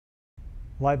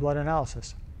live blood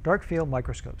analysis, dark field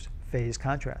microscopes, phase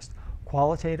contrast,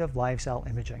 qualitative live cell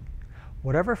imaging.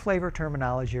 Whatever flavor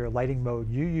terminology or lighting mode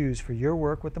you use for your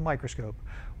work with the microscope,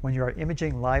 when you are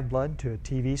imaging live blood to a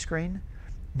TV screen,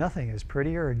 nothing is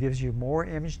prettier or gives you more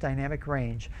image dynamic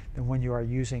range than when you are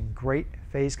using great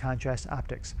phase contrast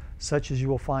optics, such as you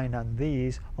will find on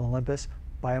these Olympus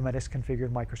Biomedx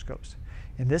configured microscopes.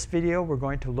 In this video, we're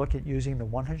going to look at using the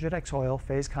 100x oil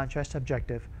phase contrast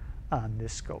objective on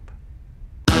this scope.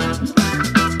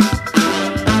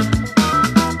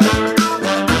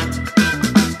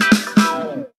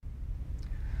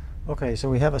 Okay, so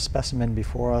we have a specimen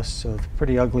before us of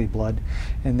pretty ugly blood,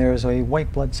 and there's a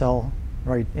white blood cell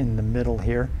right in the middle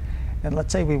here. And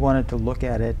let's say we wanted to look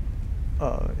at it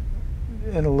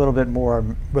with a little bit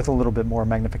more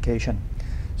magnification.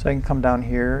 So I can come down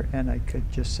here and I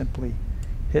could just simply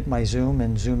hit my zoom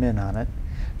and zoom in on it.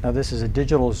 Now this is a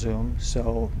digital zoom,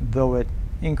 so though it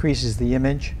increases the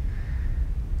image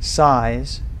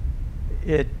size,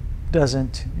 it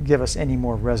doesn't give us any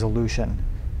more resolution.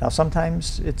 Now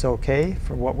sometimes it's okay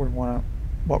for what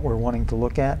we're wanting to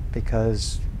look at,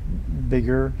 because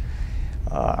bigger,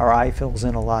 our eye fills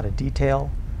in a lot of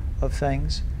detail of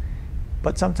things.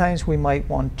 But sometimes we might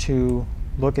want to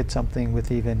look at something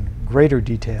with even greater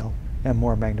detail and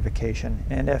more magnification.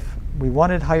 And if we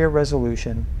wanted higher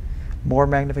resolution, more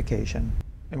magnification,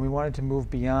 and we wanted to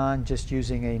move beyond just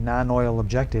using a non-oil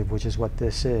objective, which is what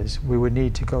this is, we would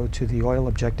need to go to the oil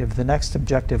objective. The next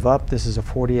objective up, this is a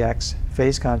 40x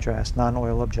phase contrast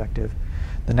non-oil objective.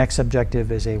 The next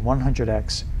objective is a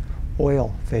 100x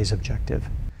oil phase objective.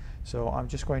 So I'm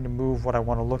just going to move what I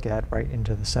want to look at right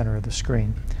into the center of the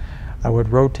screen. I would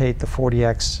rotate the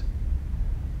 40x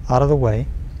out of the way.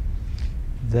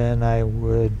 Then I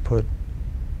would put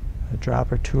a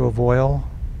drop or two of oil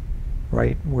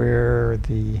right where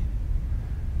the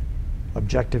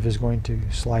objective is going to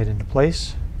slide into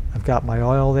place. I've got my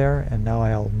oil there, and now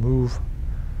I'll move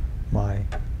my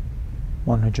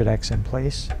 100x in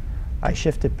place. I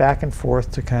shift it back and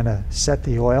forth to kind of set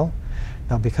the oil.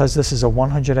 Now because this is a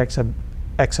 100x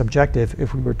objective,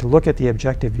 if we were to look at the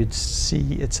objective, you'd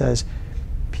see it says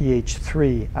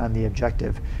pH3 on the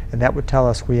objective, and that would tell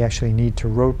us we actually need to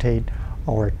rotate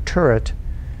our turret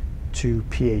to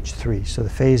pH3. So the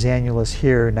phase annulus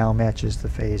here now matches the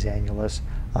phase annulus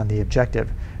on the objective.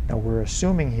 Now we're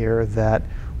assuming here that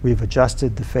we've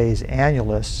adjusted the phase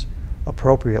annulus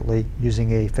appropriately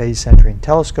using a phase centering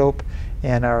telescope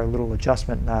and our little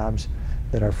adjustment knobs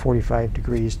that are 45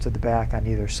 degrees to the back on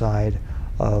either side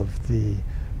of the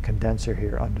condenser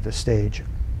here under the stage.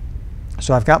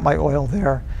 So I've got my oil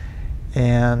there,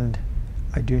 and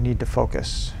I do need to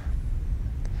focus.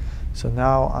 So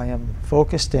now I am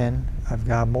focused in. I've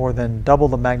got more than double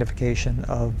the magnification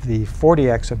of the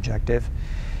 40x objective,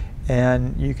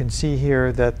 and you can see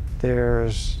here that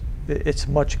it's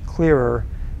much clearer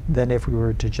than if we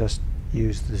were to just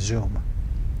use the zoom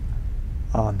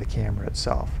on the camera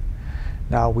itself.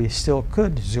 Now we still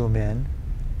could zoom in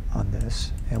on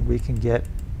this, and we can get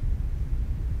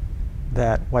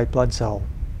that white blood cell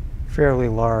fairly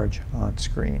large on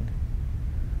screen.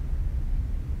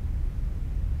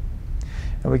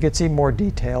 And we can see more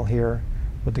detail here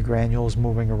with the granules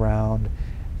moving around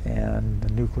and the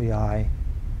nuclei.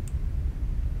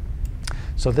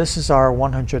 So this is our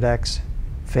 100x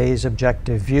phase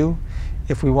objective view.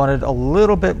 If we wanted a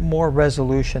little bit more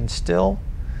resolution still,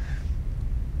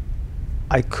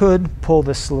 I could pull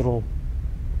this little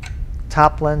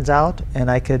top lens out, and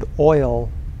I could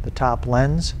oil the top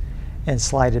lens and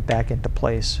slide it back into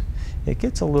place. It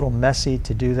gets a little messy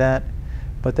to do that,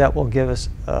 but that will give us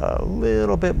a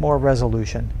little bit more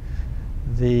resolution.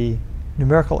 The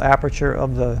numerical aperture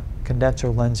of the condenser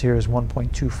lens here is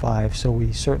 1.25, so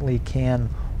we certainly can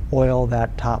oil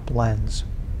that top lens.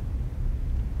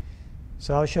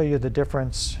 So I'll show you the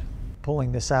difference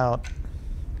pulling this out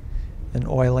and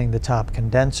oiling the top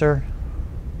condenser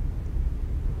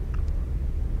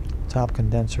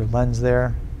lens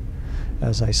there.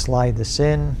 As I slide this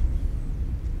in,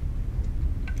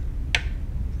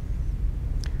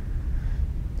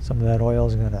 some of that oil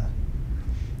is going to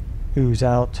ooze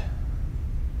out,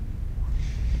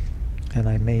 and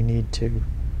I may need to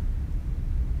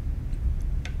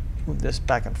move this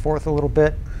back and forth a little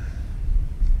bit.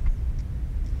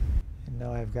 And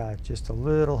now I've got just a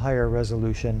little higher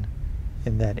resolution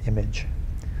in that image.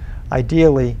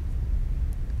 Ideally,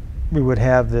 we would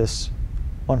have this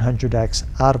 100x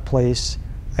out of place.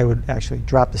 I would actually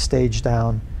drop the stage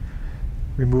down,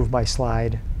 remove my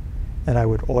slide, and I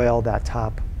would oil that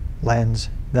top lens.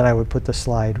 Then I would put the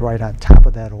slide right on top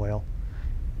of that oil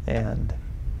and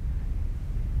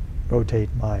rotate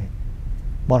my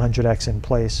 100x in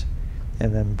place,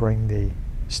 and then bring the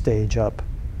stage up,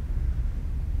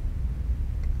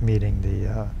 meeting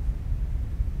the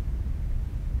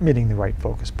right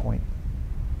focus point.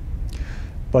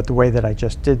 But the way that I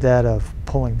just did that, of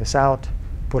pulling this out,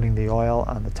 putting the oil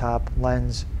on the top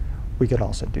lens, we could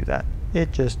also do that.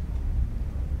 It just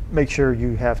make sure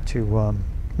you have to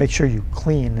make sure you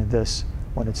clean this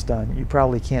when it's done. You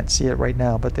probably can't see it right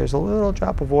now, but there's a little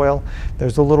drop of oil.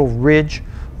 There's a little ridge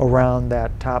around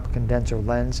that top condenser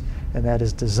lens, and that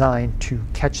is designed to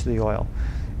catch the oil.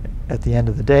 At the end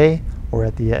of the day, or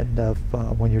at the end of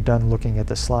when you're done looking at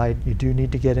the slide, you do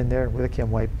need to get in there with a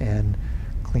chem wipe and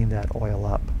clean that oil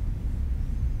up.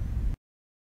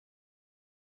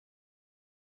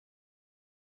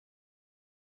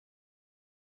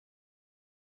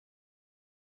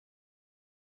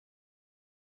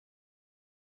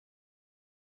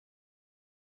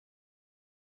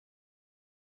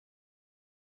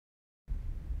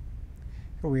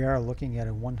 Here we are looking at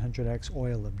a 100x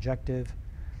oil objective.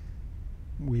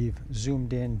 We've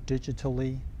zoomed in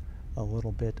digitally a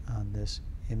little bit on this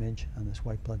image, on this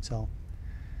white blood cell.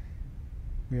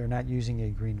 We are not using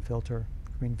a green filter.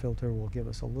 Green filter will give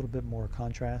us a little bit more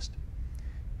contrast.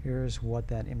 Here's what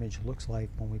that image looks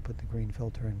like when we put the green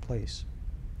filter in place.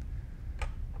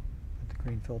 Put the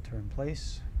green filter in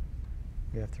place.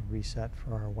 We have to reset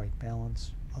for our white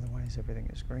balance, otherwise everything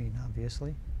is green,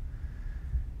 obviously.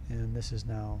 And this is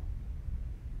now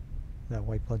that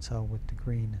white blood cell with the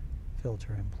green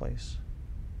filter in place.